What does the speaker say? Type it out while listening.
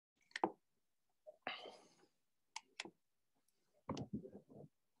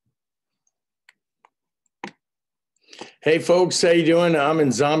Hey folks, how you doing? I'm in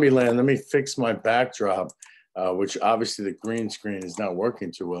Zombieland. Let me fix my backdrop, which obviously the green screen is not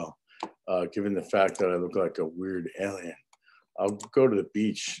working too well, given the fact that I look like a weird alien. I'll go to the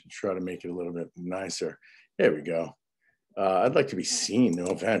beach and try to make it a little bit nicer. There we go. I'd like to be seen, no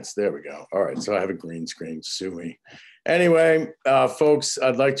offense. There we go. All right, so I have a green screen, sue me. Anyway, folks,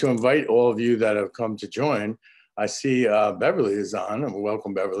 I'd like to invite all of you that have come to join. I see Beverly is on.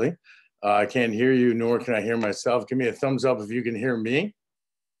 Welcome, Beverly. I can't hear you, nor can I hear myself. Give me a thumbs up if you can hear me.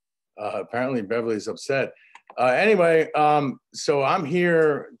 Apparently, Beverly's upset. Anyway, so I'm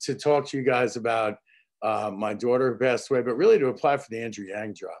here to talk to you guys about my daughter who passed away, but really to apply for the Andrew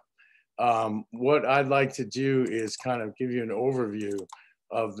Yang job. What I'd like to do is kind of give you an overview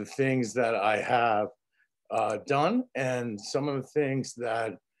of the things that I have done and some of the things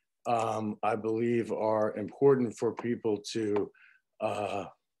that I believe are important for people to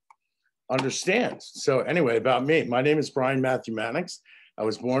understand. So anyway, about me, my name is Brian Matthew Mannix. I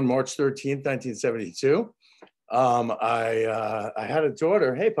was born March 13th, 1972. I had a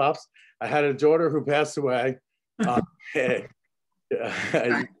daughter. Hey, Pops. I had a daughter who passed away. Hey,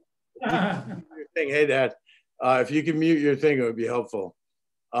 hey, Dad. If you can mute your thing, it would be helpful.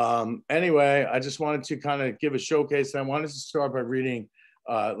 Anyway, I just wanted to kind of give a showcase. I wanted to start by reading.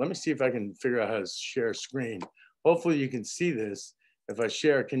 Let me see if I can figure out how to share screen. Hopefully you can see this. If I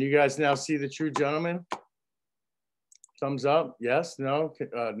share, can you guys now see the true gentleman? Thumbs up, yes, no,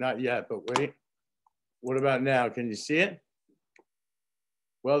 not yet, but wait. What about now? Can you see it?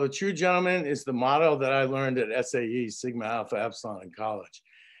 Well, the true gentleman is the motto that I learned at SAE, Sigma Alpha Epsilon in college.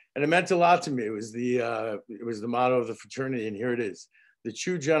 And it meant a lot to me. It was the motto of the fraternity, and here it is. The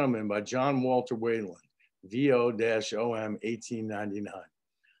True Gentleman by John Walter Wayland, VO-OM 1899.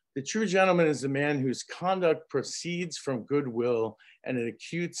 The true gentleman is the man whose conduct proceeds from goodwill and an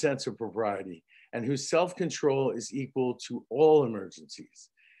acute sense of propriety, and whose self-control is equal to all emergencies,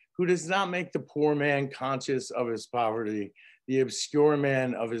 who does not make the poor man conscious of his poverty, the obscure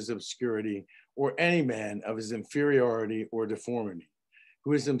man of his obscurity, or any man of his inferiority or deformity,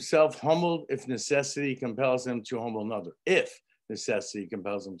 who is himself humbled if necessity compels him to humble another,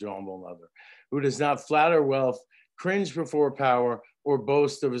 who does not flatter wealth, cringe before power, or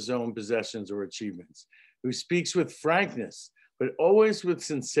boast of his own possessions or achievements, who speaks with frankness, but always with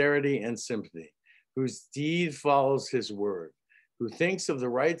sincerity and sympathy, whose deed follows his word, who thinks of the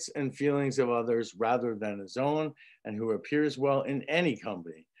rights and feelings of others rather than his own, and who appears well in any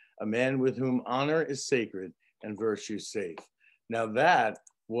company, a man with whom honor is sacred and virtue safe. Now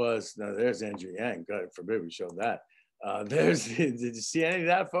there's Andrew Yang, God forbid we showed that. Did you see any of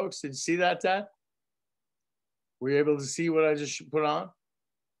that, folks? Did you see that, Dad? Were you able to see what I just put on?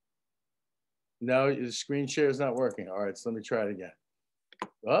 No, the screen share is not working. All right, so let me try it again.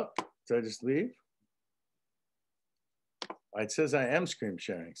 Oh, did I just leave? It says I am screen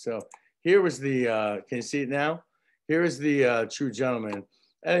sharing. So here was the, can you see it now? Here is the true gentleman.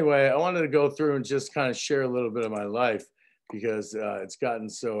 Anyway, I wanted to go through and just kind of share a little bit of my life because it's gotten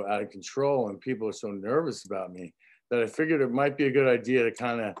so out of control and people are so nervous about me that I figured it might be a good idea to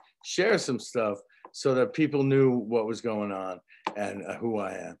kind of share some stuff so that people knew what was going on and who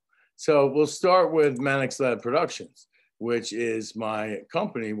I am. So we'll start with Mannix Lab Productions, which is my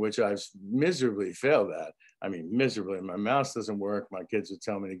company, which I've miserably failed at. I mean, miserably. My mouse doesn't work. My kids would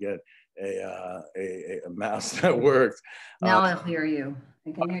tell me to get a mouse that worked. Now I'll hear you.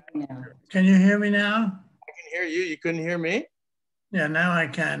 I can hear you now. Can you hear me now? I can hear you. You couldn't hear me? Yeah, now I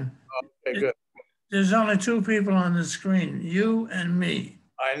can. Okay, good. There's only two people on the screen, you and me.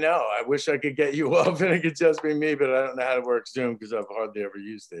 I know. I wish I could get you up and it could just be me, but I don't know how to work Zoom because I've hardly ever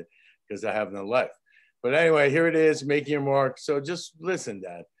used it because I have no life. But anyway, here it is, making your mark. So just listen,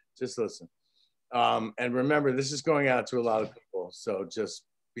 Dad. Just listen. And remember, this is going out to a lot of people. So just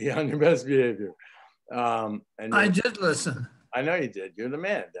be on your best behavior. And I did listen. I know you did. You're the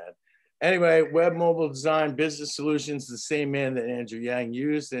man, Dad. Anyway, web mobile design, business solutions, the same man that Andrew Yang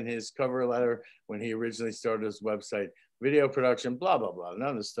used in his cover letter when he originally started his website. Video production, blah, blah, blah. None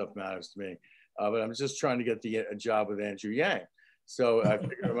of this stuff matters to me. But I'm just trying to get a job with Andrew Yang. So I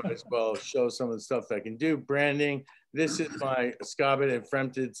figured I might as well show some of the stuff that I can do. Branding. This is my Scabit and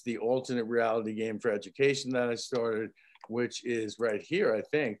Fremted's the alternate reality game for education that I started, which is right here, I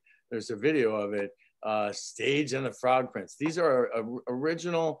think. There's a video of it. Stage and the Frog Prince. These are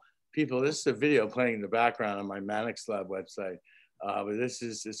original people. This is a video playing in the background on my Mannix Lab website. But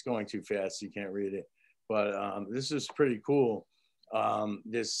it's going too fast, so you can't read it. But this is pretty cool.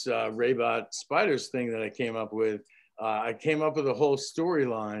 This Raybot Spiders thing that I came up with a whole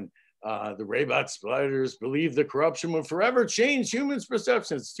storyline The Raybot spiders believed the corruption would forever change humans'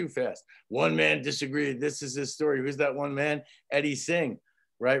 perceptions. It's too fast. One man disagreed. This is his story. Who's that one man? Eddie Singh,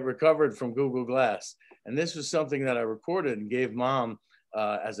 right? Recovered from Google Glass. And this was something that I recorded and gave mom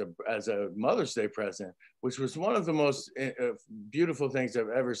as a Mother's Day present, which was one of the most beautiful things I've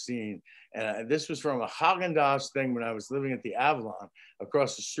ever seen. And this was from a Haagen-Dazs thing when I was living at the Avalon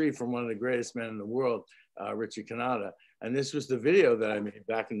across the street from one of the greatest men in the world, Richie Kanata. And this was the video that I made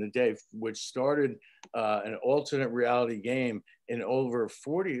back in the day, which started an alternate reality game in over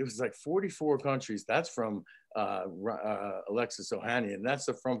 40, it was like 44 countries. That's from Alexis Ohanian. That's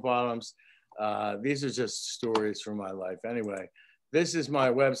the Front Bottoms. These are just stories from my life. Anyway, this is my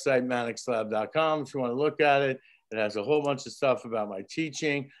website, mannixlab.com. If you want to look at it, it has a whole bunch of stuff about my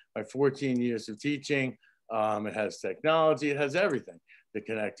teaching, my 14 years of teaching. It has technology, it has everything. The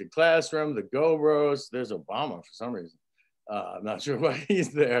connected classroom, the GoBros. There's Obama for some reason. I'm not sure why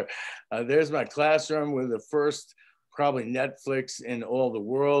he's there. There's my classroom with the first probably Netflix in all the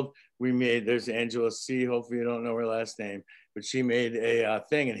world. We made, there's Angela C. Hopefully you don't know her last name, but she made a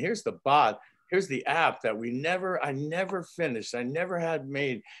thing. And here's the bot. Here's the app that I never finished. I never had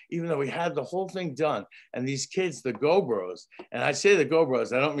made, even though we had the whole thing done. And these kids, the GoBros, and I say the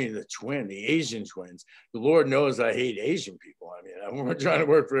GoBros, I don't mean the Asian twins. The Lord knows I hate Asian people. I mean, I'm trying to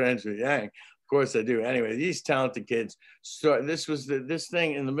work for Andrew Yang. Of course I do. Anyway, these talented kids, this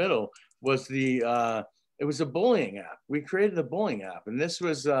thing in the middle was it was a bullying app. We created the bullying app. And this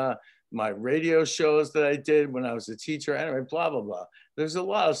was my radio shows that I did when I was a teacher. Anyway, blah, blah, blah. There's a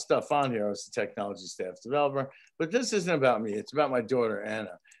lot of stuff on here. I was a technology staff developer, but this isn't about me. It's about my daughter,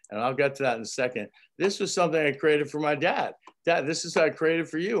 Anna. And I'll get to that in a second. This was something I created for my dad. Dad, this is what I created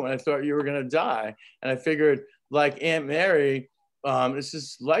for you when I thought you were going to die. And I figured, like Aunt Mary, this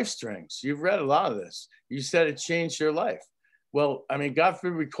is life strings. You've read a lot of this. You said it changed your life. Well, I mean, God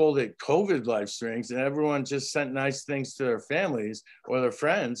forbid we called it COVID life strings and everyone just sent nice things to their families or their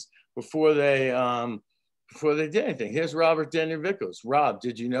friends before they did anything. Here's Robert Daniel Vickos. Rob,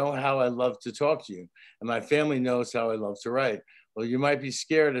 did you know how I love to talk to you? And my family knows how I love to write. Well, you might be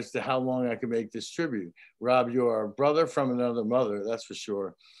scared as to how long I can make this tribute. Rob, you are a brother from another mother, that's for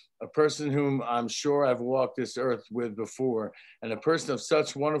sure. A person whom I'm sure I've walked this earth with before, and a person of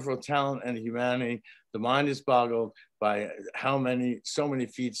such wonderful talent and humanity. The mind is boggled by so many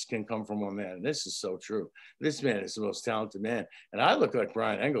feats can come from one man. And this is so true. This man is the most talented man. And I look like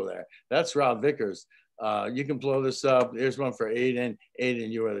Brian Engel there. That's Rob Vickers. You can blow this up. Here's one for Aiden.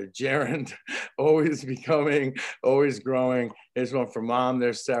 Aiden, you are the gerund, always becoming, always growing. Here's one for Mom.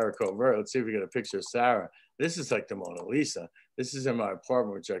 There's Sarah Covert. Let's see if we get a picture of Sarah. This is like the Mona Lisa. This is in my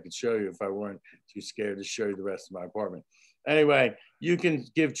apartment, which I could show you if I weren't too scared to show you the rest of my apartment. Anyway, you can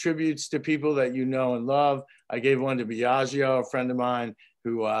give tributes to people that you know and love. I gave one to Biagio, a friend of mine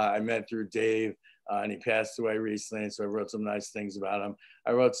who I met through Dave, and he passed away recently. And so I wrote some nice things about him.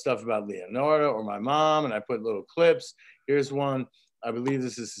 I wrote stuff about Leonardo or my mom, and I put little clips. Here's one. I believe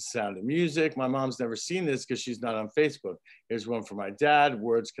this is The Sound of Music. My mom's never seen this because she's not on Facebook. Here's one for my dad,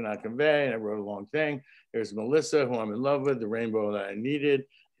 Words Cannot Convey, and I wrote a long thing. Here's Melissa, who I'm in love with, the rainbow that I needed.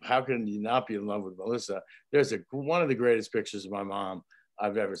 How can you not be in love with Melissa? There's one of the greatest pictures of my mom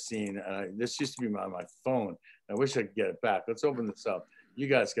I've ever seen. This used to be on my phone. I wish I could get it back. Let's open this up. You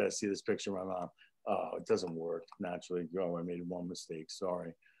guys got to see this picture of my mom. Oh, it doesn't work naturally. Oh, I made one mistake.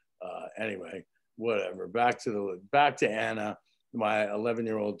 Sorry. Anyway, whatever. Back to Anna, my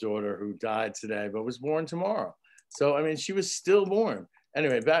 11-year-old daughter who died today, but was born tomorrow. So, I mean, she was stillborn.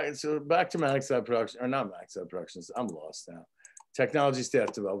 Anyway, back to Mannix Lab Productions, or not Mannix Lab Productions. I'm lost now. Technology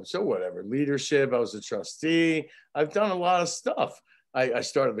staff development. So whatever. Leadership. I was a trustee. I've done a lot of stuff. I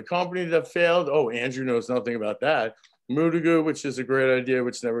started the company that failed. Oh, Andrew knows nothing about that. Moodagoo, which is a great idea,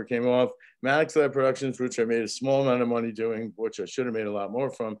 which never came off. Mannix Lab Productions, which I made a small amount of money doing, which I should have made a lot more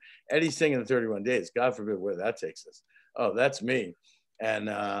from. Eddie Singh in the 31 Days. God forbid where that takes us. Oh, that's me. And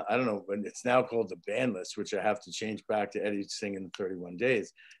I don't know, but it's now called The Band List, which I have to change back to Eddie Singh in the 31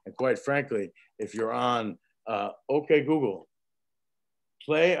 Days. And quite frankly, if you're on, OK, Google,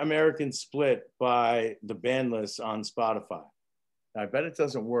 play American Split by The Band List on Spotify. I bet it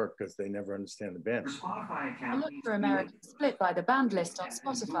doesn't work because they never understand the band. I look for American Split by The Band List on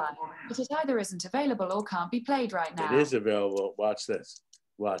Spotify, but it either isn't available or can't be played right now. It is available. Watch this.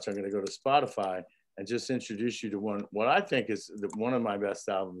 Watch. I'm going to go to Spotify and just introduce you to what I think is one of my best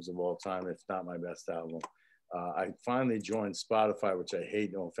albums of all time, if not my best album. I finally joined Spotify, which I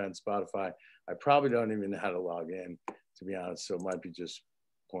hate. No offense, Spotify. I probably don't even know how to log in, to be honest, so it might be just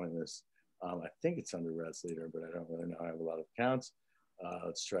pointless. I think it's under Res Leader, but I don't really know. I have a lot of accounts.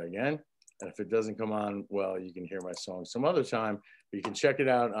 Let's try again. And if it doesn't come on, well, you can hear my song some other time, but you can check it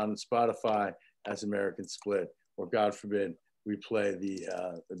out on Spotify as American Split, or God forbid, we play the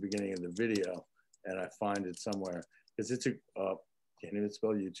beginning of the video and I find it somewhere. Because it's can't even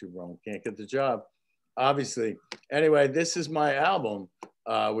spell YouTube wrong, can't get the job, obviously. Anyway, this is my album,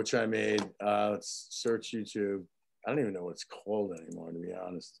 which I made. Let's search YouTube. I don't even know what it's called anymore, to be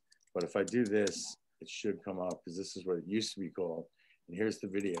honest. But if I do this, it should come up, because this is what it used to be called. And here's the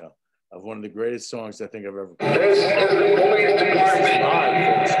video of one of the greatest songs I think I've ever played. This is the police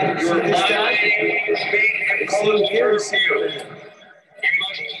department. Your You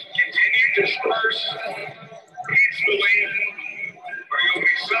must continue to disperse peacefully, or you'll be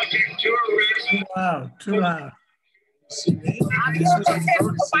subject to arrest. Too loud, too loud. See me? This was the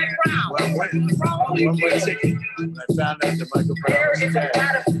first one way ticket. I found out that Michael Brown was dead. I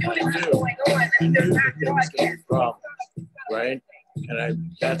knew that there was going to be problems, right?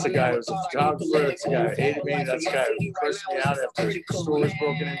 And that's a guy who was a photographer. That's a guy who hated me. That's a guy who cursed me out after the store was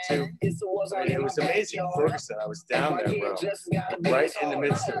broken into. I mean, it was amazing. Ferguson, I was down there, bro, right in the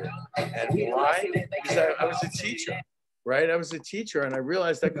midst of it. And why? Because I was a teacher, right? I was a teacher, and I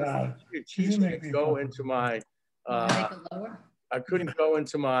realized I couldn't go into my, I couldn't go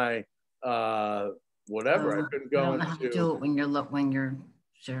into my, whatever. I couldn't go into. How to do it when you're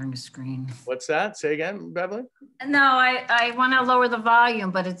sharing a screen. What's that? Say again, Beverly? No, I want to lower the volume,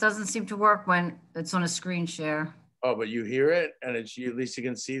 but it doesn't seem to work when it's on a screen share. Oh, but you hear it, and at least you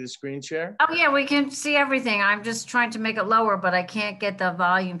can see the screen share? Oh yeah, we can see everything. I'm just trying to make it lower, but I can't get the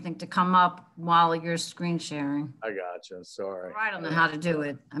volume thing to come up while you're screen sharing. I gotcha, sorry. I don't know how to do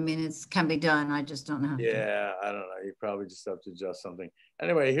it. I mean, it can be done. I just don't know how to do it. Yeah, I don't know. You probably just have to adjust something.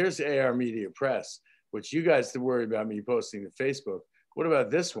 Anyway, here's AR Media Press, which you guys to worry about me posting to Facebook. What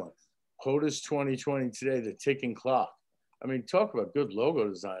about this one? POTUS 2020 today, the ticking clock. I mean, talk about good logo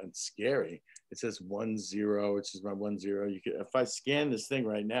design. It's scary. It says 10, which is my 10. You can, if I scan this thing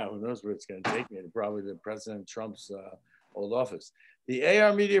right now, who knows where it's going to take me to, probably to President Trump's old office. The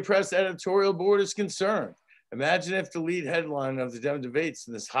AR Media Press editorial board is concerned. Imagine if the lead headline of the Dem debates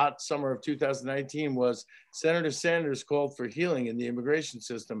in this hot summer of 2019 was Senator Sanders called for healing in the immigration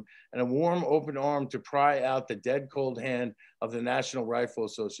system and a warm, open arm to pry out the dead cold hand of the National Rifle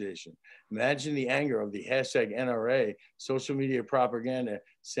Association. Imagine the anger of the hashtag NRA social media propaganda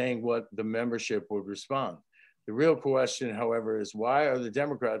saying what the membership would respond. The real question, however, is why are the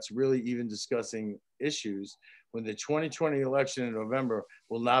Democrats really even discussing issues when the 2020 election in November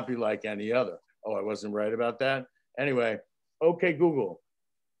will not be like any other? Oh, I wasn't right about that. Anyway, okay, Google,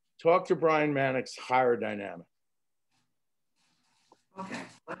 talk to Brian Mannix, higher dynamic. Okay,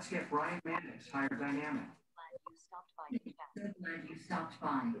 let's get Brian Mannix, higher dynamic. Glad you stopped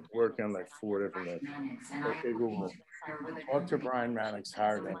by. Working on like 4 different levels. Okay, Google, talk to Brian Mannix,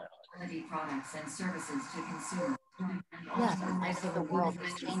 higher dynamic. Quality products and services to consumers. Yes, I see the world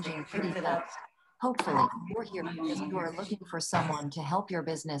is changing pretty fast. Hopefully, you're here because you are looking for someone to help your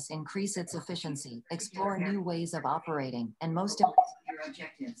business increase its efficiency, explore new ways of operating, and most importantly, Your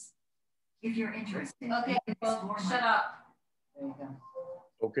objectives. If you're interested. Okay, well, shut up. There you go.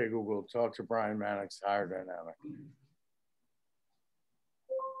 Okay, Google, talk to Brian Mannix, higher dynamic.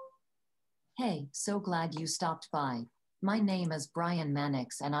 hey, so glad you stopped by. My name is Brian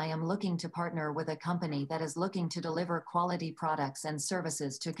Mannix and I am looking to partner with a company that is looking to deliver quality products and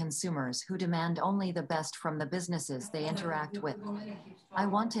services to consumers who demand only the best from the businesses they interact with. I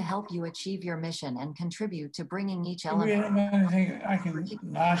want to help you achieve your mission and contribute to bringing each element. I can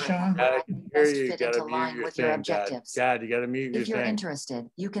nosh on. I can hear you. You gotta mute your thing, Dad, you gotta mute your If you're thing. interested,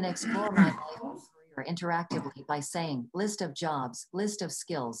 you can explore my career interactively by saying list of jobs, list of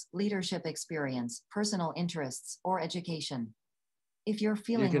skills, leadership experience, personal interests, or education. If you're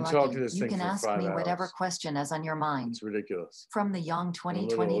feeling lucky, you can ask me whatever question is on your mind. It's ridiculous. From the Young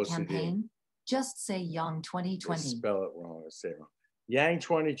 2020 campaign, just say Young 2020. Spell it wrong. Say it wrong. Yang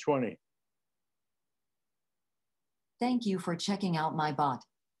 2020. Thank you for checking out my bot.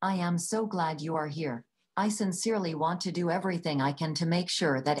 I am so glad you are here. I sincerely want to do everything I can to make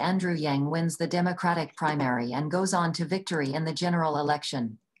sure that Andrew Yang wins the Democratic primary and goes on to victory in the general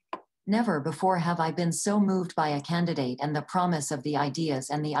election. Never before have I been so moved by a candidate and the promise of the ideas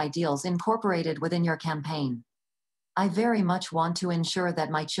and the ideals incorporated within your campaign. I very much want to ensure that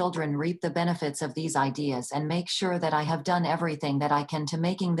my children reap the benefits of these ideas and make sure that I have done everything that I can to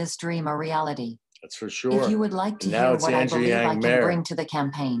making this dream a reality. That's for sure. If you would like to hear what I believe I can bring to the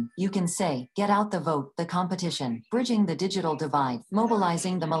campaign, you can say, get out the vote, the competition, bridging the digital divide,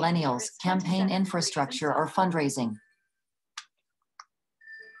 mobilizing the millennials, campaign infrastructure, or fundraising.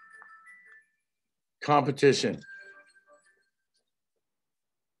 Competition.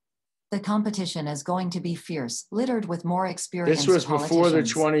 The competition is going to be fierce, littered with more experienced This was before the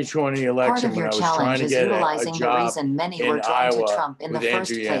politicians. 2020 Part election of when your I was trying challenge to is get a utilizing the job reason many were in drawn to Iowa Trump in the with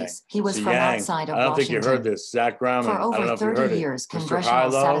first Andrew Yang. place. He was So from Yang, outside of I don't think you heard Washington. this. Zach Grauman, For I don't over know if you 30 heard it. years, Mr. congressional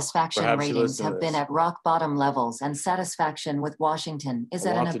Hilo, satisfaction perhaps you ratings listen to have been this. at rock bottom levels, and satisfaction with Washington is I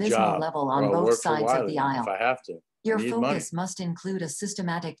at an want the abysmal job, level or on I'll both work for sides of the Wiley aisle. if I have to. Your I need money. focus must include a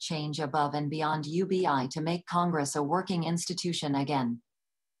systematic change above and beyond UBI to make Congress a working institution again.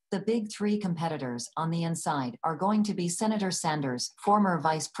 The big three competitors on the inside are going to be Senator Sanders, former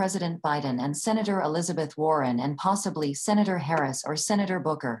Vice President Biden, and Senator Elizabeth Warren, and possibly Senator Harris or Senator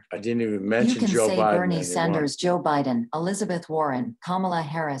Booker. I didn't even You mention can Joe say Biden. Bernie and he Sanders, Joe Biden, Elizabeth Warren, Kamala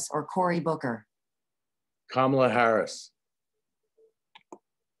Harris, or Cory Booker. won. Kamala Harris.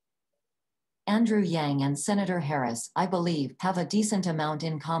 Andrew Yang and Senator Harris, I believe, have a decent amount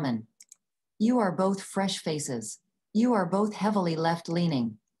in common. You are both fresh faces. You are both heavily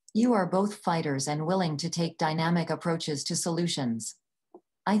left-leaning. You are both fighters and willing to take dynamic approaches to solutions.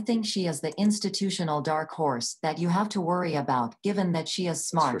 I think she is the institutional dark horse that you have to worry about, given that she is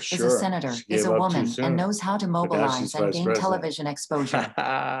smart, is sure. a senator, She is gave a up too woman, soon. and knows how to But now mobilize she's and vice gain president. television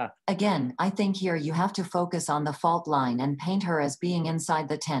exposure. Again, I think here you have to focus on the fault line and paint her as being inside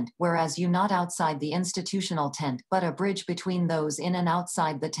the tent, whereas you not outside the institutional tent, but a bridge between those in and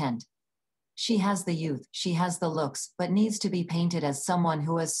outside the tent. She has the youth, she has the looks, but needs to be painted as someone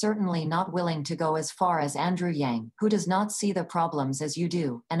who is certainly not willing to go as far as Andrew Yang, who does not see the problems as you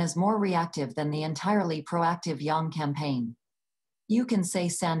do, and is more reactive than the entirely proactive Yang campaign. You can say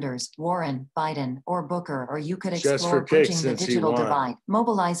Sanders, Warren, Biden, or Booker, or you could Just for explore kicks bridging the since he digital won. divide,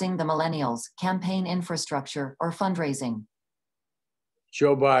 mobilizing the millennials, campaign infrastructure, or fundraising.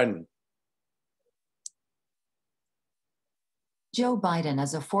 Joe Biden. Joe Biden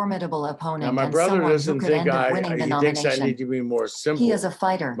is a formidable Now, opponent my and brother someone who doesn't could think end up winning the he thinks I nomination. need to be more simple. He is a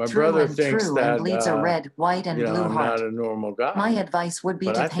fighter, My through brother and thinks through, that, and bleeds a red, white, and you know, blue I'm heart. not a normal guy. My advice would be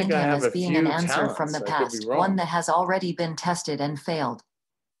But I to think paint I him have as a being few an answer from talents. the I could be past, wrong. one that has already been tested and failed.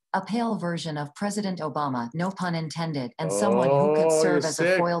 A pale version of President Obama, no pun intended, and someone who could Oh, serve you're as a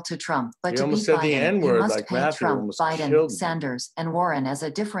sick. foil to Trump. But You to almost beat said the Biden, you N-word must like paint Matthew, Trump, almost Biden, killed me. Sanders, and Warren as a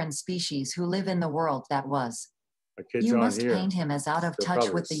different species who live in the world that was. My kid's You on must here. paint him as out of They're touch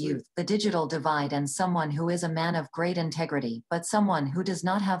probably with the asleep. youth, the digital divide, and someone who is a man of great integrity, but someone who does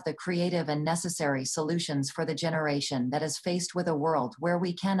not have the creative and necessary solutions for the generation that is faced with a world where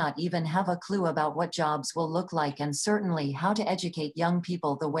we cannot even have a clue about what jobs will look like, and certainly how to educate young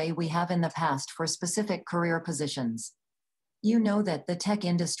people the way we have in the past for specific career positions. You know that the tech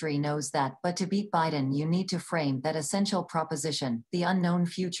industry knows that, but to beat Biden, you need to frame that essential proposition, the unknown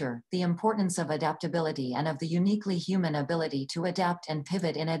future, the importance of adaptability and of the uniquely human ability to adapt and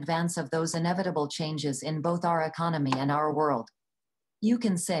pivot in advance of those inevitable changes in both our economy and our world. You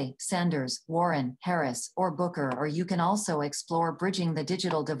can say Sanders, Warren, Harris, or Booker, or you can also explore bridging the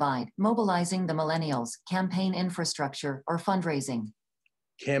digital divide, mobilizing the millennials, campaign infrastructure, or fundraising.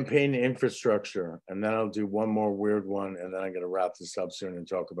 Campaign infrastructure. And then I'll do one more weird one, and then I'm going to wrap this up soon and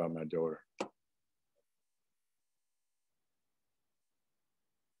talk about my daughter.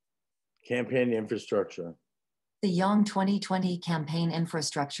 Campaign infrastructure. The Yang 2020 campaign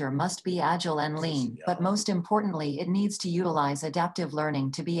infrastructure must be agile and lean, but most importantly, it needs to utilize adaptive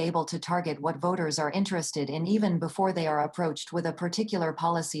learning to be able to target what voters are interested in even before they are approached with a particular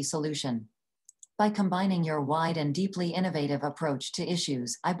policy solution. By combining your wide and deeply innovative approach to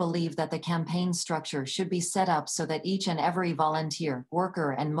issues, I believe that the campaign structure should be set up so that each and every volunteer,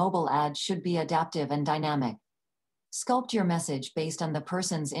 worker, and mobile ad should be adaptive and dynamic. Sculpt your message based on the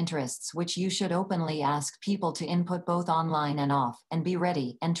person's interests, which you should openly ask people to input both online and off, and be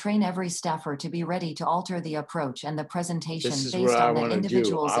ready, and train every staffer to be ready to alter the approach and the presentation This is based what I on the want to do.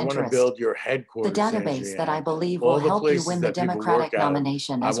 individual's I want to interest. build your The headquarters. database that I believe All will the help you places win the that people Democratic work out of,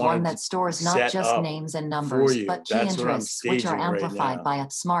 nomination I is one wanted that to stores not set just up names and for numbers, you. but key That's what I'm interests which are staging right amplified now. by a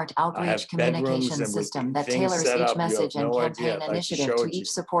smart I outreach have bedrooms communication and with system that things tailors set each up. You have message and no idea. campaign I'd like to initiative show to it to each you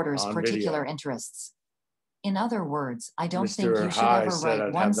supporter's on particular video. interests. In other words, I don't think Mr. you should High ever said write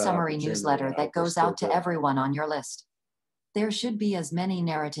I'd one have that summary opportunity. newsletter I that hope I goes still out to do. everyone on your list. There should be as many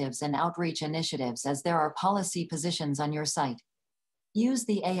narratives and outreach initiatives as there are policy positions on your site. Use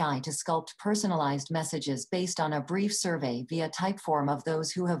the AI to sculpt personalized messages based on a brief survey via Typeform of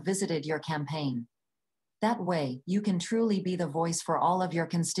those who have visited your campaign. That way, you can truly be the voice for all of your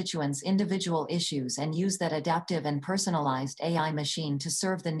constituents' individual issues and use that adaptive and personalized AI machine to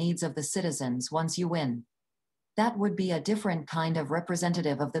serve the needs of the citizens once you win. That would be a different kind of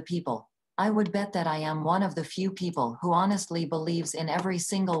representative of the people. I would bet that I am one of the few people who honestly believes in every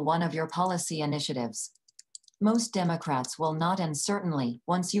single one of your policy initiatives. Most Democrats will not, and certainly,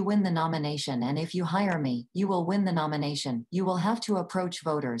 once you win the nomination and if you hire me, you will win the nomination. You will have to approach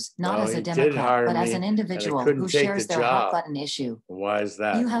voters, not No, as a he did Democrat, hire but as me, an and I individual couldn't who take shares the their hot job. button issue. Why is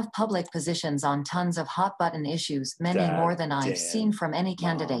that? You have public positions on tons of hot button issues, many God more than I've damn, seen from any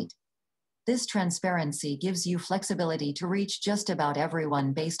Mom. candidate. This transparency gives you flexibility to reach just about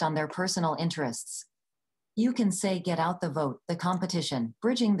everyone based on their personal interests. You can say get out the vote, the competition,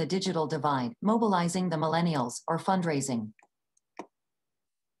 bridging the digital divide, mobilizing the millennials, or fundraising.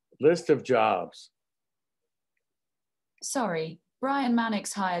 List of jobs. Sorry, Brian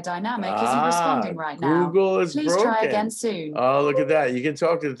Mannix Higher Dynamic isn't responding right now. Google is Please broken. try again soon. Oh, look at that. You can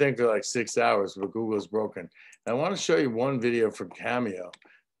talk to the thing for like 6 hours, but Google is broken. I want to show you one video from Cameo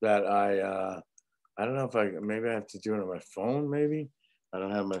that I don't know if maybe I have to do it on my phone, maybe. I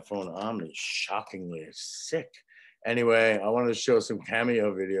don't have my phone on me. Shockingly, it's sick. Anyway, I wanted to show some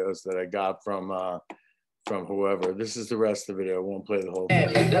Cameo videos that I got from whoever. This is the rest of the video. I won't play the whole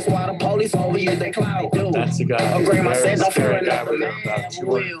thing. That's why the police overuse their clout. That's the guy. Upgrade my sense, I'm feeling guy with about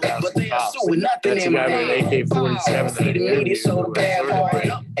 200,000 cops. That's the guy with an AK-47 that media show the bad part,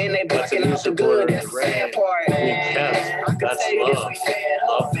 and they blocking out the good. That's the sad part. That's love.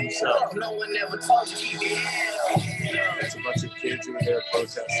 Love himself. No one ever told you keep your head up. It's a bunch of kids who were there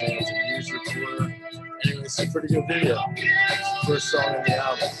protesting. It's a news reporter. Anyway, it's a pretty good video. First song on the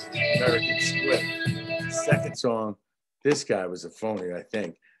album, American Split. Second song, this guy was a phony, I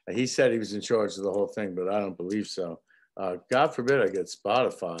think. He said he was in charge of the whole thing, but I don't believe so. God forbid I get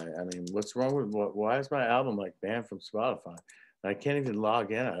Spotify. I mean, what's wrong with why is my album like banned from Spotify? I can't even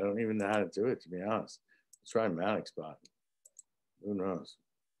log in. I don't even know how to do it, to be honest. Let's try Manic Spot. Who knows?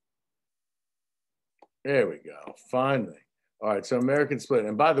 There we go. Finally. All right. So American Split.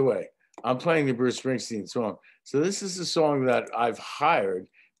 And by the way, I'm playing the Bruce Springsteen song. So this is the song that I've hired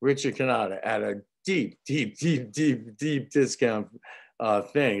Richard Canada at a deep discount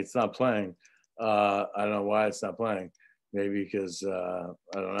thing. It's not playing. I don't know why it's not playing. Maybe because I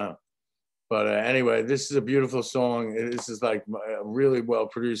don't know. But anyway, this is a beautiful song. This is like a really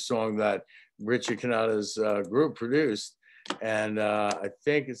well-produced song that Richard Canada's group produced. And I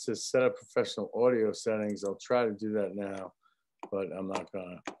think it's a set up professional audio settings. I'll try to do that now, but I'm not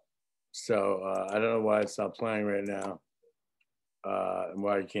gonna. So I don't know why it's not playing right now and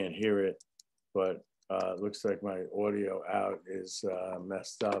why you can't hear it, but it looks like my audio out is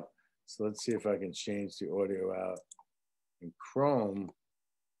messed up. So let's see if I can change the audio out in Chrome.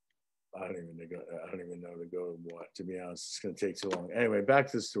 I don't even know to go to what, to be honest. It's going to take too long. Anyway, back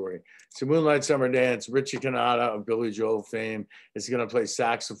to the story. So Moonlight Summer Dance, Richard Canada of Billy Joel fame is going to play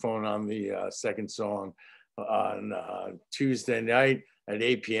saxophone on the second song on Tuesday night at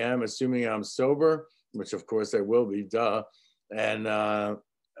 8 p.m., assuming I'm sober, which of course I will be, duh. And I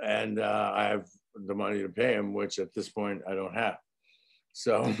have the money to pay him, which at this point I don't have.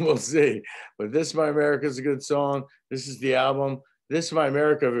 So we'll see. But This My America is a good song. This is the album. This My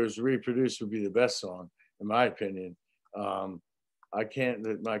America, if it was reproduced, would be the best song, in my opinion. I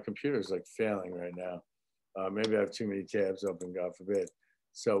can't, my computer's like failing right now. Maybe I have too many tabs open, God forbid.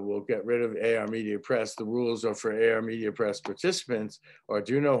 So we'll get rid of AR Media Press. The rules are for AR Media Press participants are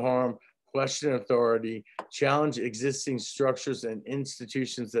do no harm, question authority, challenge existing structures and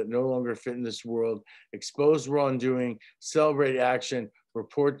institutions that no longer fit in this world, expose wrongdoing, celebrate action,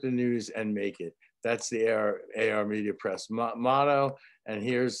 report the news, and make it. That's the AR Media Press motto. And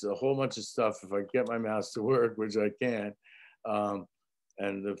here's a whole bunch of stuff if I get my mouse to work, which I can't. There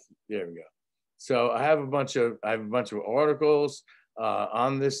we go. So I have a bunch of articles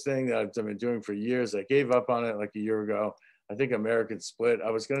on this thing that I've been doing for years. I gave up on it like a year ago. I think American Split.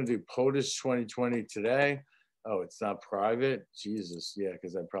 I was going to do POTUS 2020 today. Oh, it's not private? Jesus, yeah,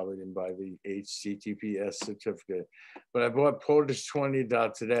 because I probably didn't buy the HTTPS certificate. But I bought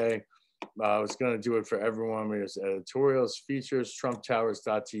POTUS20.today. I was going to do it for everyone. There's editorials, features,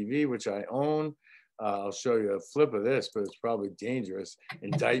 TrumpTowers.tv, which I own. I'll show you a flip of this, but it's probably dangerous.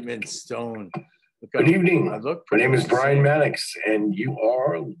 Indictment Stone. Good evening. My name is Brian Mannix, and you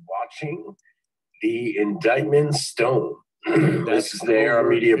are watching the Indictment Stone. This is the AR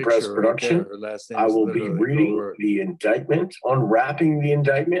Media Press production. I will be reading the indictment, unwrapping the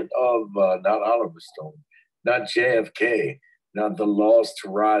indictment of not Oliver Stone, not JFK, not the Lost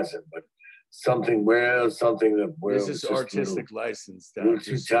Horizon, but something that this is artistic license. A little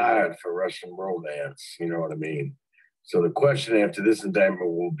too tired for Russian romance, you know what I mean? So the question after this indictment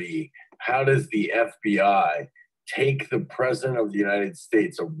will be, how does the FBI take the president of the United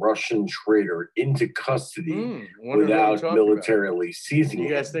States, a Russian traitor, into custody without militarily seizing him.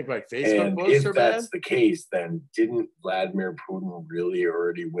 You guys think like Facebook and posts if are that's bad? the case, then didn't Vladimir Putin really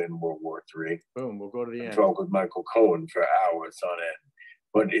already win World War III? Boom, we'll go to the end. Drunk with Michael Cohen for hours on end.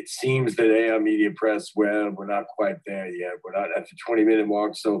 But it seems that AI Media Press, well, we're not quite there yet. We're not at the 20-minute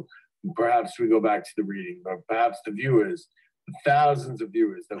mark, so perhaps we go back to the reading. But perhaps the viewers, the thousands of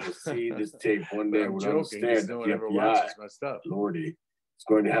viewers that will see this tape one day will understand that the FBI, Lordy, is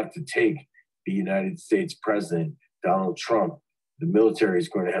going to have to take the United States president, Donald Trump. The military is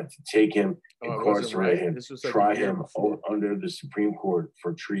going to have to take him, incarcerate him, try him under the Supreme Court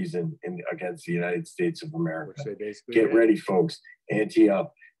for treason against the United States of America. Get ready, folks. Ante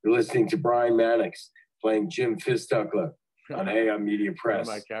up. You're listening to Brian Mannix playing Jim Fistuckler on AI Media Press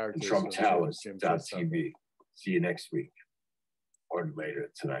and TrumpTowers.tv. See you next week or later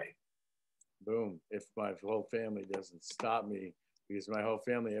tonight. Boom. If my whole family doesn't stop me, because my whole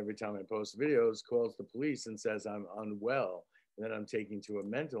family, every time I post videos, calls the police and says I'm unwell, and then I'm taken to a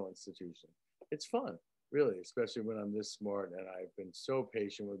mental institution. It's fun, really, especially when I'm this smart, and I've been so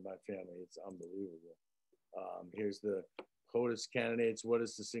patient with my family. It's unbelievable. Here's the POTUS candidates. What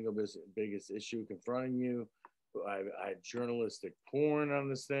is the single biggest issue confronting you? I had journalistic porn on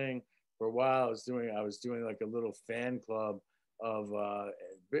this thing. For a while, I was doing like a little fan club of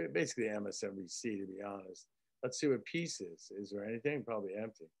basically MSNBC, to be honest. Let's see what peace is. Is there anything? Probably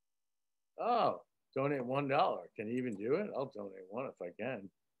empty. Oh, donate $1. Can you even do it? I'll donate $1 if I can.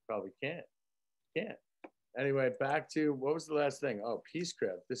 Probably can't. Anyway, back to, what was the last thing? Oh,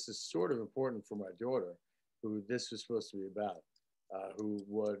 Peacecraft. This is sort of important for my daughter, who this was supposed to be about, who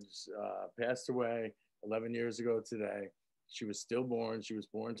was passed away 11 years ago today. She was stillborn. She was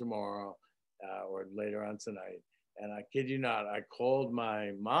born tomorrow or later on tonight. And I kid you not, I called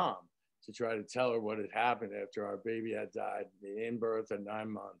my mom to try to tell her what had happened after our baby had died in birth at 9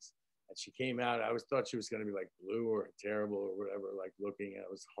 months. And she came out, I always thought she was going to be like blue or terrible or whatever, like looking, and I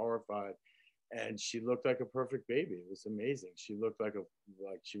was horrified. And she looked like a perfect baby. It was amazing. She looked like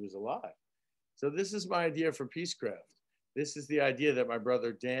she was alive. So this is my idea for Peacecraft. This is the idea that my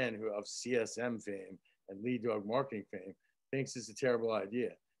brother Dan, who of CSM fame and Lead Dog Marketing fame, thinks is a terrible idea.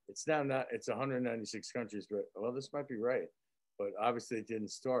 It's now not, it's 196 countries, but well, this might be right, but obviously it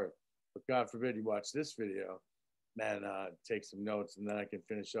didn't start. But God forbid you watch this video, man, take some notes, and then I can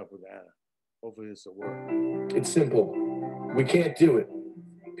finish up with Anna. Hopefully this will work. It's simple. We can't do it.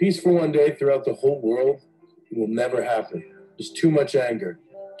 Peace for one day throughout the whole world will never happen. There's too much anger,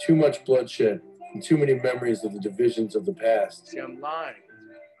 too much bloodshed, and too many memories of the divisions of the past. See, I'm lying.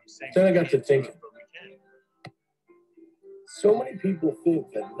 I'm saying then I got to thinking. So many people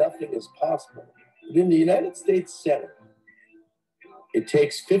think that nothing is possible. But in the United States Senate, it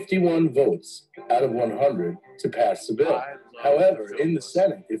takes 51 votes out of 100 to pass the bill. However, in the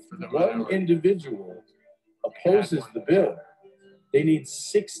Senate, if one individual opposes the bill, they need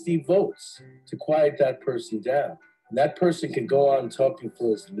 60 votes to quiet that person down. And that person can go on talking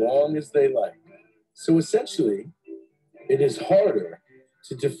for as long as they like. So essentially, it is harder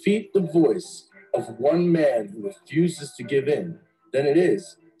to defeat the voice of one man who refuses to give in than it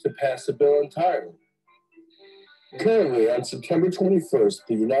is to pass a bill entirely. Currently, on September 21st,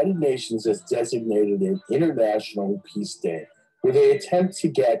 the United Nations has designated an International Peace Day, where they attempt to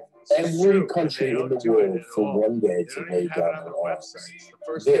get every country in the world for one day to lay down their arms.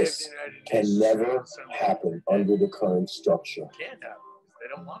 This can never happen under the current structure.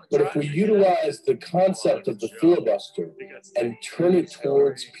 But if we utilize the concept of the filibuster and turn it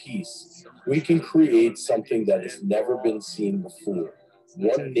towards peace, we can create something that has never been seen before,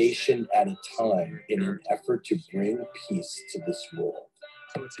 one nation at a time, in an effort to bring peace to this world.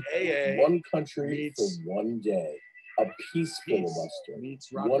 So it's AA, one country for one day, a peace filibuster,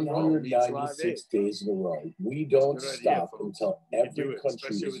 196 days in a row. We don't stop until every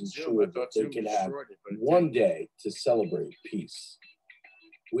country is ensured that they can have one day to celebrate peace.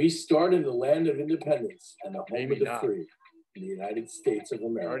 We start in the land of independence and the home of the free, in the United States of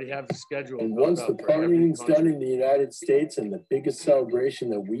America. I already have the schedule. And once the partying's done in the United States and the biggest celebration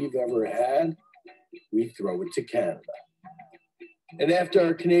that we've ever had, we throw it to Canada. And after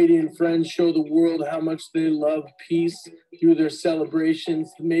our Canadian friends show the world how much they love peace through their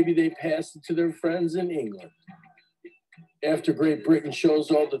celebrations, maybe they pass it to their friends in England. After Great Britain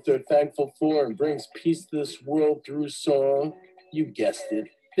shows all that they're thankful for and brings peace to this world through song, you guessed it,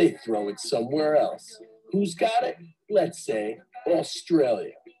 they throw it somewhere else. Who's got it? Let's say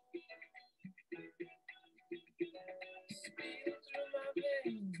Australia.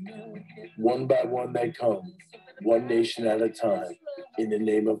 One by one they come, one nation at a time, in the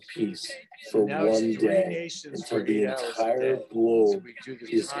name of peace, for Now it's one 3 day nations until for the 8 hours a entire day. globe We do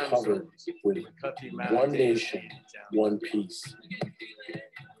the is time covered zones. with We cut the amount of one days nation, down. one peace.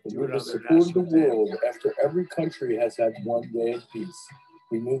 Do With it the on their support of the national day. world, after every country has had one day of peace,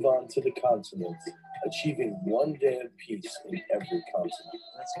 we move on to the continents, achieving one day of peace in every continent.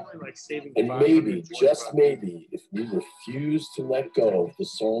 That's only like saving And maybe, 525 just maybe, if we refuse to let go of the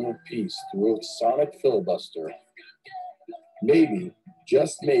song of peace through a sonic filibuster, maybe,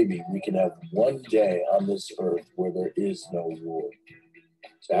 just maybe, we can have one day on this earth where there is no war.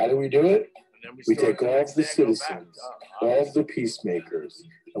 So how do we do it? We take all of the citizens, all of the peacemakers,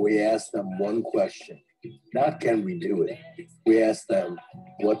 and we ask them one question. Not can we do it? We ask them,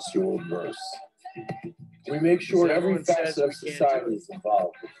 what's your verse? We make sure every facet of society is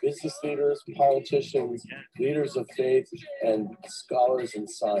involved, with business leaders, politicians, leaders of faith, and scholars in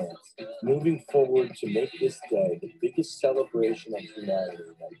science, moving forward to make this day the biggest celebration of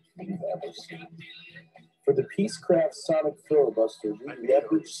humanity that we've ever seen. For the Peacecraft Sonic Filibuster, we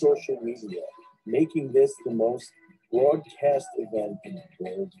leverage social media, making this the most broadcast event in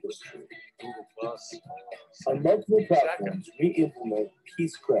world history. On multiple platforms, we implement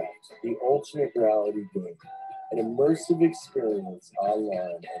Peacecraft, the alternate reality game, an immersive experience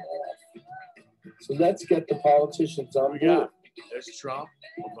online and off. So let's get the politicians on board. There's Trump,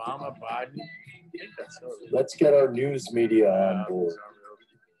 Obama, Biden. Let's get our news media on board.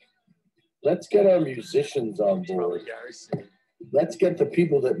 Let's get our musicians on board. Let's get the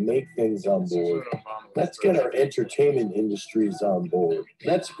people that make things on board. Let's get our entertainment industries on board.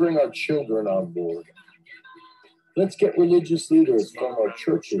 Let's bring our children on board. Let's get religious leaders from our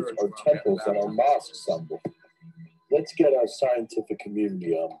churches, our temples, and our mosques on board. Let's get our scientific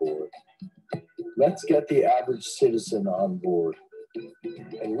community on board. Let's get the average citizen on board.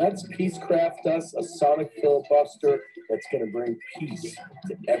 And let's peacecraft us a sonic filibuster that's going to bring peace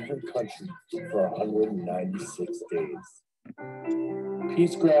to every country for 196 days.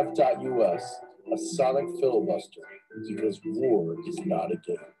 Peacecraft.us, a sonic filibuster, because war is not a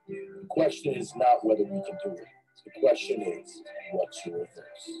game. The question is not whether we can do it. The question is, what's your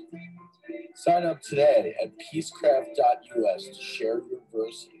verse? Sign up today at peacecraft.us to share your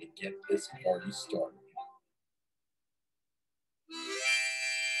verse and to get this party started.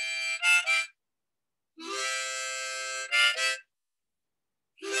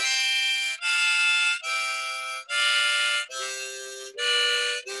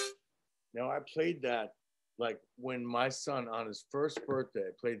 Now, I played that like when my son on his first birthday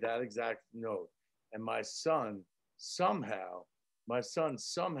played that exact note, and my son somehow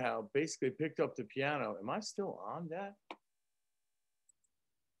basically picked up the piano. Am I still on that?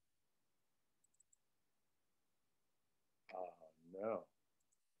 No.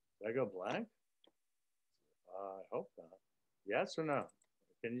 Did I go blank? I hope not. Yes or no?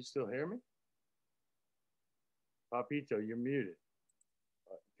 Can you still hear me? Papito, you're muted.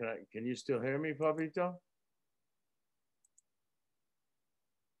 Can you still hear me, Papito?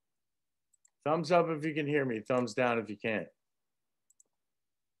 Thumbs up if you can hear me. Thumbs down if you can't.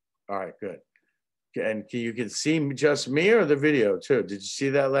 All right, good. And you can see just me or the video too. Did you see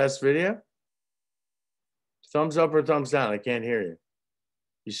that last video? Thumbs up or thumbs down? I can't hear you.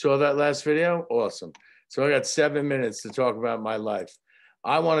 You saw that last video? Awesome. So I got 7 minutes to talk about my life.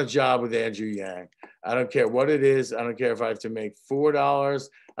 I want a job with Andrew Yang. I don't care what it is. I don't care if I have to make $4.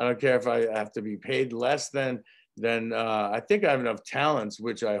 I don't care if I have to be paid less than I think I have enough talents,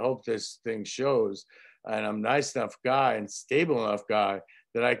 which I hope this thing shows. And I'm a nice enough guy and stable enough guy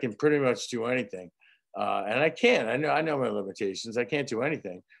that I can pretty much do anything. And I can. I know my limitations. I can't do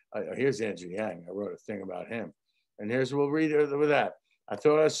anything. Here's Andrew Yang. I wrote a thing about him. And here's, we'll read it with that. I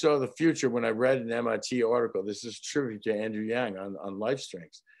thought I saw the future when I read an MIT article. This is tribute to Andrew Yang on life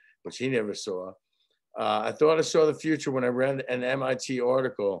strengths, which he never saw. I thought I saw the future when I read an MIT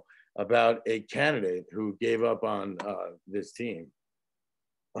article about a candidate who gave up on this team.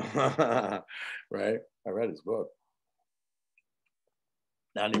 Right? I read his book.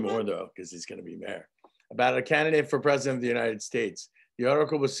 Not anymore, though, because he's going to be mayor. About a candidate for president of the United States. The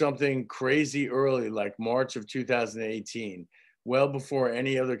article was something crazy early, like March of 2018, well before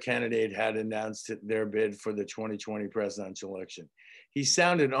any other candidate had announced their bid for the 2020 presidential election. He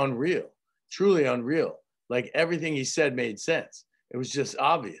sounded unreal, truly unreal. Like everything he said made sense. It was just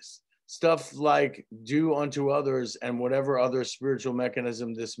obvious. Stuff like do unto others and whatever other spiritual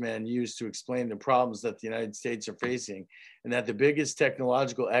mechanism this man used to explain the problems that the United States are facing, and that the biggest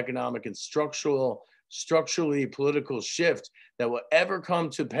technological, economic, and structurally political shift that will ever come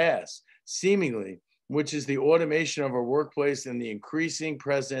to pass, seemingly, which is the automation of our workplace and the increasing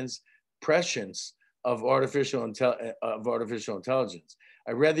presence of artificial intelligence.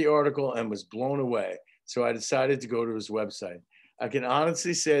 I read the article and was blown away, so I decided to go to his website. I can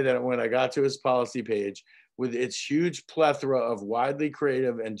honestly say that when I got to his policy page, with its huge plethora of widely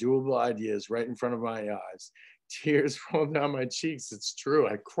creative and doable ideas right in front of my eyes, tears rolled down my cheeks. It's true,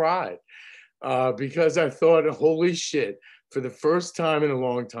 I cried because I thought, holy shit, for the first time in a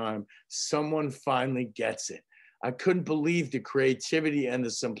long time, someone finally gets it. I couldn't believe the creativity and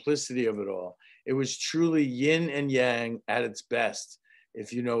the simplicity of it all. It was truly yin and yang at its best,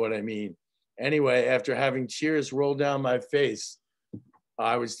 if you know what I mean. Anyway, after having tears roll down my face,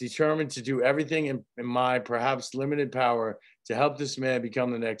 I was determined to do everything in my perhaps limited power to help this man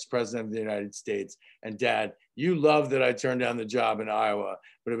become the next president of the United States. And Dad, you love that I turned down the job in Iowa,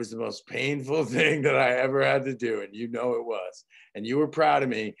 but it was the most painful thing that I ever had to do. And you know it was. And you were proud of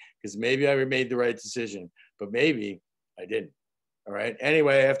me because maybe I made the right decision, but maybe I didn't. All right.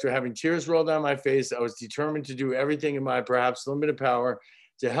 Anyway, after having tears roll down my face, I was determined to do everything in my perhaps limited power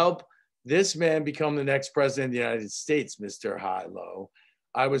to help this man become the next president of the United States, Mr. High-Low.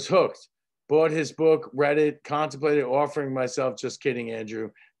 I was hooked, bought his book, read it, contemplated offering myself. Just kidding, Andrew.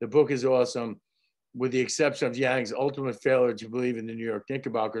 The book is awesome, with the exception of Yang's ultimate failure to believe in the New York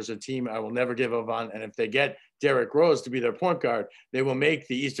Knickerbockers, a team I will never give up on. And if they get Derrick Rose to be their point guard, they will make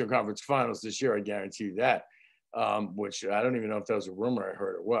the Eastern Conference Finals this year. I guarantee you that, which I don't even know if that was a rumor I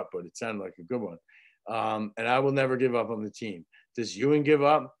heard or what, but it sounded like a good one. And I will never give up on the team. Does Ewing give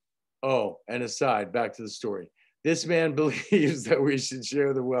up? Oh, and aside, back to the story. This man believes that we should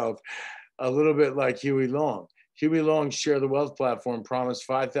share the wealth a little bit like Huey Long. Huey Long's Share the Wealth platform promised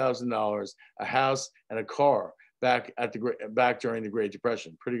 $5,000, a house, and a car back during the Great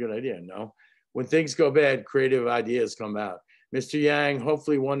Depression. Pretty good idea, no? When things go bad, creative ideas come out. Mr. Yang,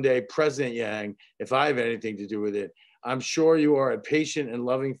 hopefully one day President Yang, if I have anything to do with it, I'm sure you are a patient and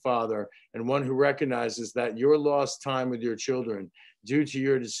loving father and one who recognizes that your lost time with your children due to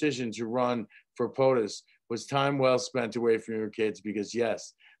your decision to run for POTUS was time well spent away from your kids, because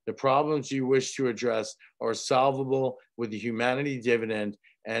yes, the problems you wish to address are solvable with the humanity dividend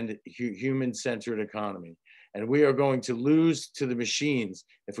and human-centered economy. And we are going to lose to the machines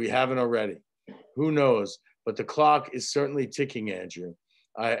if we haven't already. Who knows? But the clock is certainly ticking, Andrew.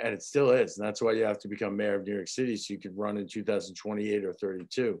 And it still is. And that's why you have to become mayor of New York City so you could run in 2028 or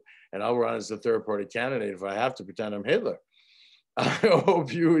 32. And I'll run as a third-party candidate if I have to pretend I'm Hitler. I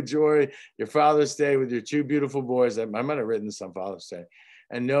hope you enjoy your Father's Day with your two beautiful boys. I might have written this on Father's Day.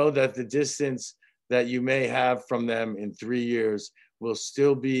 And know that the distance that you may have from them in 3 years will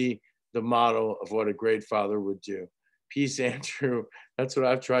still be the model of what a great father would do. Peace, Andrew. That's what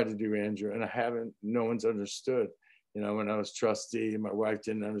I've tried to do, Andrew. And I haven't, no one's understood. You know, when I was trustee, my wife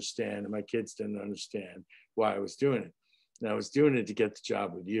didn't understand and my kids didn't understand why I was doing it. And I was doing it to get the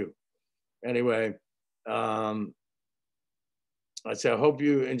job with you. Anyway, I say, I hope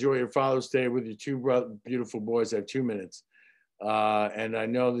you enjoy your Father's Day with your two beautiful boys. I have 2 minutes. And I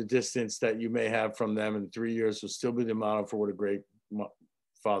know the distance that you may have from them in 3 years will still be the model for what a great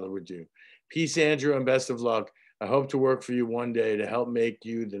father would do. Peace, Andrew, and best of luck. I hope to work for you one day to help make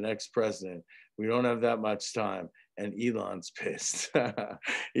you the next president. We don't have that much time. And Elon's pissed.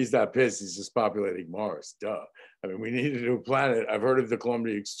 He's not pissed. He's just populating Mars. Duh. I mean, we need a new planet. I've heard of the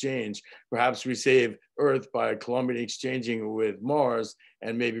Columbian Exchange. Perhaps we save Earth by Columbian exchanging with Mars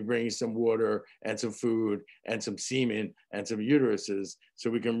and maybe bringing some water and some food and some semen and some uteruses so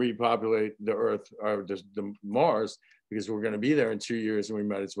we can repopulate the Earth or the Mars, because we're going to be there in 2 years and we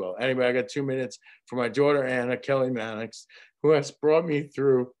might as well. Anyway, I got 2 minutes for my daughter, Anna Kelly Mannix, who has brought me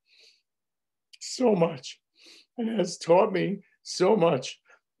through so much and has taught me so much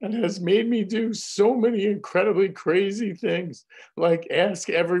and has made me do so many incredibly crazy things, like ask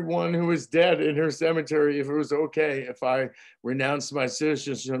everyone who is dead in her cemetery if it was okay if I renounced my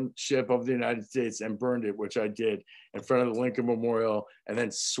citizenship of the United States and burned it, which I did in front of the Lincoln Memorial, and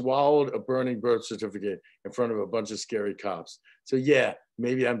then swallowed a burning birth certificate in front of a bunch of scary cops. So yeah,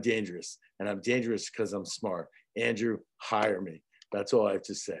 maybe I'm dangerous, and I'm dangerous because I'm smart. Andrew, hire me. That's all I have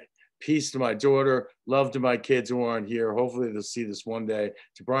to say. Peace to my daughter, love to my kids who aren't here. Hopefully they'll see this one day.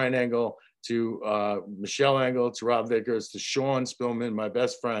 To Brian Engel, to Michelle Engel, to Rob Vickers, to Sean Spillman, my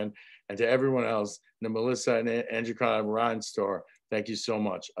best friend, and to everyone else, to Melissa and Andrew Conrad, Ryan Starr. Thank you so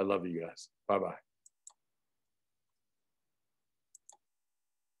much. I love you guys. Bye-bye.